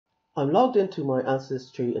I'm logged into my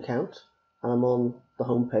Ancestry account and I'm on the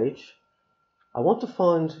home page. I want to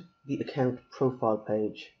find the account profile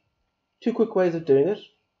page. Two quick ways of doing it.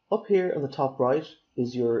 Up here on the top right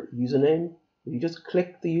is your username. If you just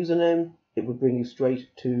click the username, it would bring you straight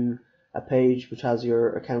to a page which has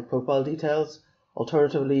your account profile details.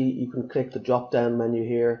 Alternatively, you can click the drop down menu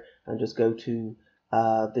here and just go to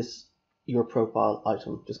this your profile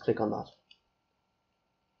item. Just click on that.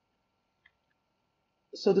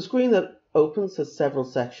 So the screen that opens has several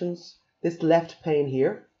sections. This left pane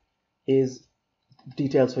here is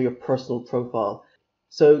details for your personal profile.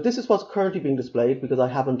 So this is what's currently being displayed because I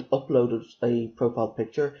haven't uploaded a profile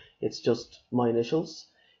picture. It's just my initials.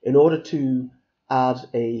 In order to add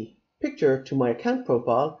a picture to my account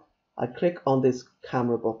profile, I click on this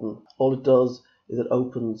camera button. All it does is it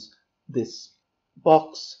opens this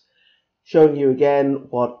box showing you again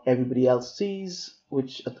what everybody else sees,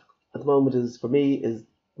 which at the moment is, for me, is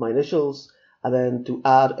my initials. And then to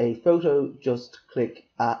add a photo, just click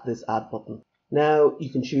at this add button. Now you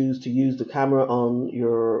can choose to use the camera on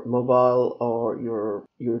your mobile or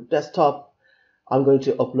your desktop. I'm going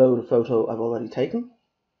to upload a photo I've already taken.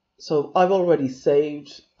 So I've already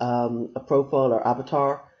saved a profile or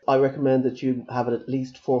avatar. I recommend that you have it at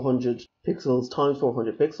least 400 pixels times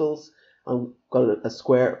 400 pixels. I've got a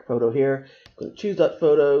square photo here. I'm going to choose that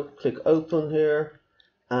photo, click open here,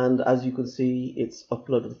 and as you can see, it's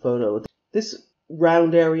uploaded the photo. This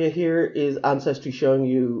round area here is Ancestry showing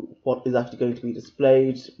you what is actually going to be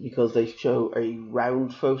displayed because they show a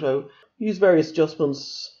round photo. Use various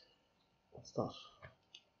adjustments. What's that?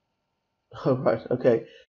 Oh, right, okay.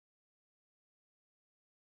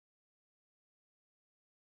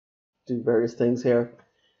 Do various things here,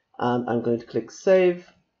 and I'm going to click save.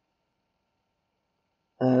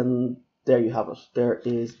 And there you have it. There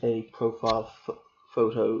is a profile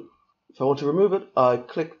photo. If I want to remove it, I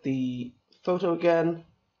click the photo again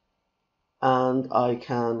and I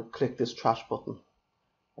can click this trash button.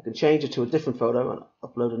 I can change it to a different photo and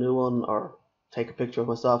upload a new one or take a picture of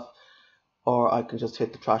myself, or I can just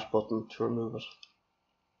hit the trash button to remove it.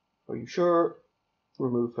 Are you sure?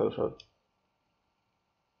 Remove photo.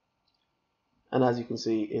 And as you can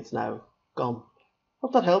see, it's now gone.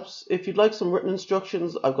 Hope that helps. If you'd like some written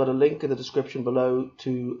instructions, I've got a link in the description below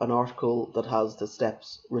to an article that has the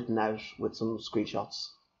steps written out with some screenshots.